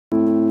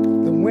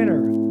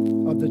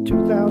winner of the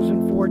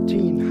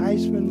 2014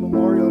 Heisman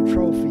Memorial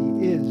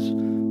Trophy is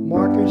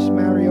Marcus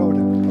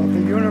Mariota of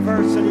the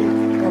University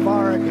of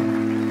Oregon.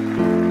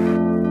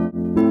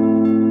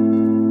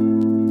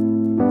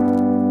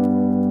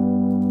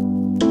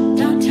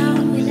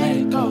 Downtown we let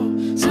it go,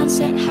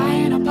 sunset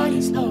high and our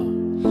bodies low,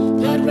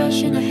 blood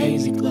rush in a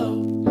hazy glow.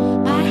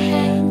 My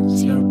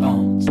hands, your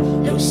bones,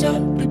 loose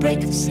up, we break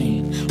the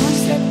scene. One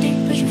step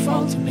deep as you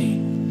fall to me.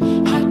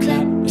 Hot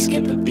clap, we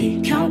skip a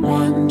beat. Count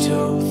 1,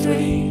 2,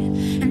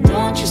 3. And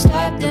don't you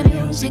stop the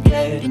music,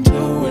 get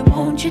into it.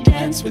 Won't you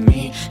dance with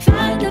me?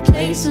 Find a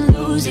place and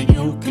lose it.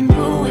 You can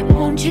do it,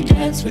 won't you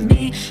dance with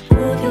me?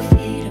 Move your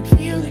feet and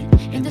feel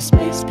it in the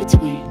space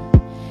between.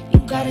 You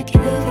gotta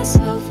give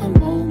yourself a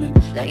moment,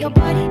 let your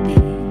body be.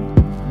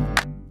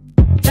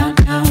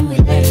 Downtown we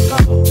let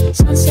it go,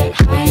 sunset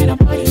high and our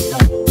bodies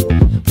low,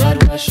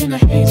 blood rush in the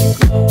haze